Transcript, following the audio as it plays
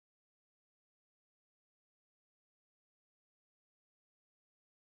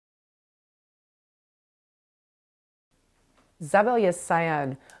Zabel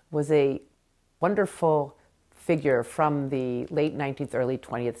Yessayan was a wonderful figure from the late 19th, early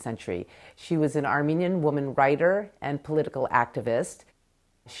 20th century. She was an Armenian woman writer and political activist.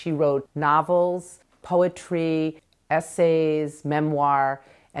 She wrote novels, poetry, essays, memoir,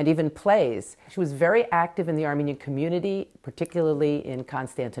 and even plays. She was very active in the Armenian community, particularly in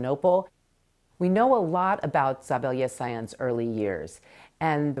Constantinople. We know a lot about Zabel Yessayan's early years,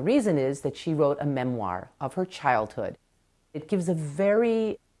 and the reason is that she wrote a memoir of her childhood. It gives a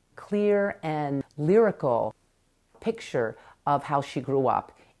very clear and lyrical picture of how she grew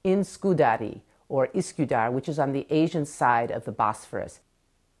up in Skudari, or Iskudar, which is on the Asian side of the Bosphorus.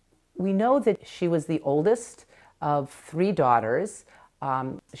 We know that she was the oldest of three daughters.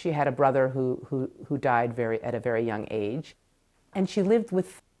 She had a brother who died at a very young age, and she lived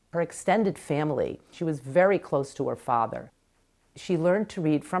with her extended family. She was very close to her father. She learned to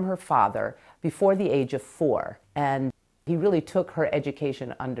read from her father before the age of 4, and he really took her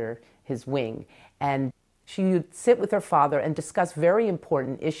education under his wing. And she would sit with her father and discuss very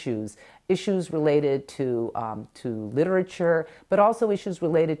important issues related to literature, but also issues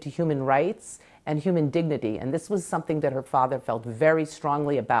related to human rights and human dignity. And this was something that her father felt very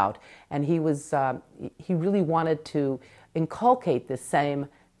strongly about. And he really wanted to inculcate the same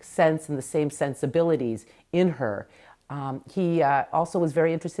sense and the same sensibilities in her. He also was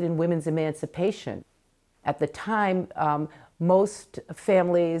very interested in women's emancipation. At the time, most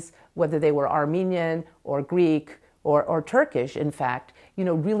families, whether they were Armenian or Greek or Turkish, in fact,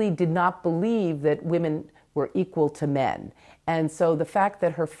 really did not believe that women were equal to men. And so the fact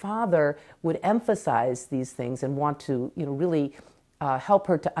that her father would emphasize these things and want to, really help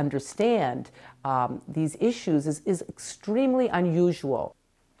her to understand these issues is extremely unusual.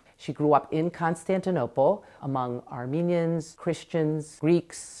 She grew up in Constantinople among Armenians, Christians,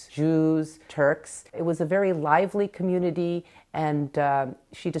 Greeks, Jews, Turks. It was a very lively community, and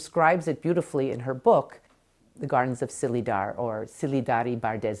she describes it beautifully in her book, The Gardens of Silihdar, or Silihdari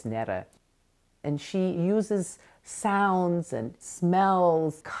Bardeznere. And she uses sounds and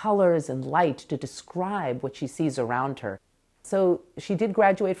smells, colors and light to describe what she sees around her. So she did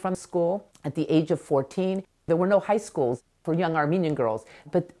graduate from school at the age of 14. There were no high schools for young Armenian girls,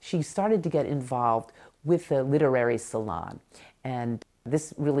 but she started to get involved with the literary salon, and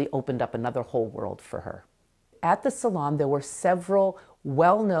this really opened up another whole world for her. At the salon, there were several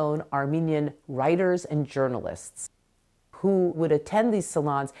well-known Armenian writers and journalists who would attend these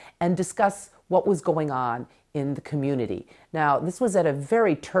salons and discuss what was going on in the community. Now, this was at a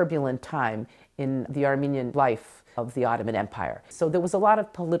very turbulent time in the Armenian life of the Ottoman Empire, so there was a lot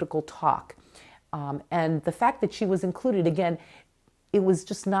of political talk. And the fact that she was included, again, it was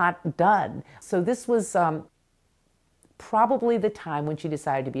just not done. So this was probably the time when she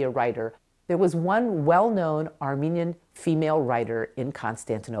decided to be a writer. There was one well-known Armenian female writer in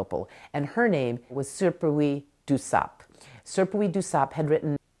Constantinople, and her name was Sirpui Dusap. Sirpui Dusap had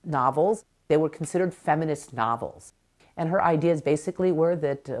written novels. They were considered feminist novels. And her ideas basically were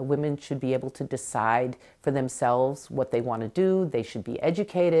that women should be able to decide for themselves what they want to do. They should be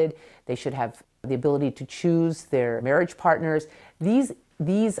educated. They should have the ability to choose their marriage partners.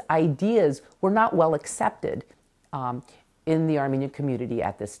 These ideas were not well accepted in the Armenian community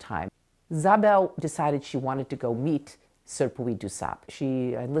at this time. Zabel decided she wanted to go meet Sirpui Dusap.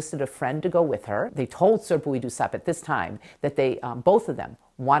 She enlisted a friend to go with her. They told Sirpui Dusap at this time that they, both of them,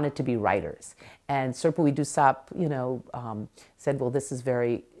 wanted to be writers. And Sirpui Dusap, said, well, this is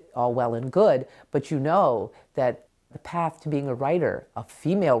very all well and good, but you know that the path to being a writer, a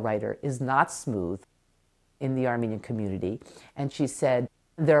female writer, is not smooth in the Armenian community. And she said,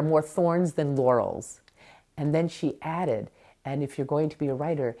 there are more thorns than laurels. And then she added, and if you're going to be a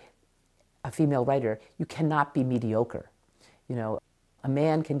writer, a female writer, you cannot be mediocre. A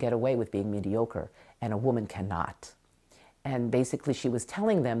man can get away with being mediocre, and a woman cannot. And basically she was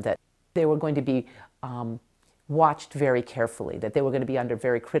telling them that they were going to be watched very carefully, that they were going to be under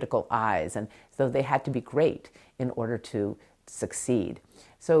very critical eyes, and so they had to be great in order to succeed.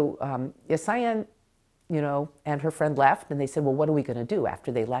 So Yessayan, and her friend left, and they said, well, what are we going to do?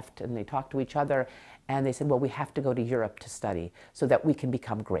 After they left and they talked to each other, and they said, well, we have to go to Europe to study so that we can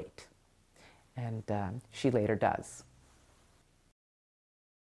become great. And she later does.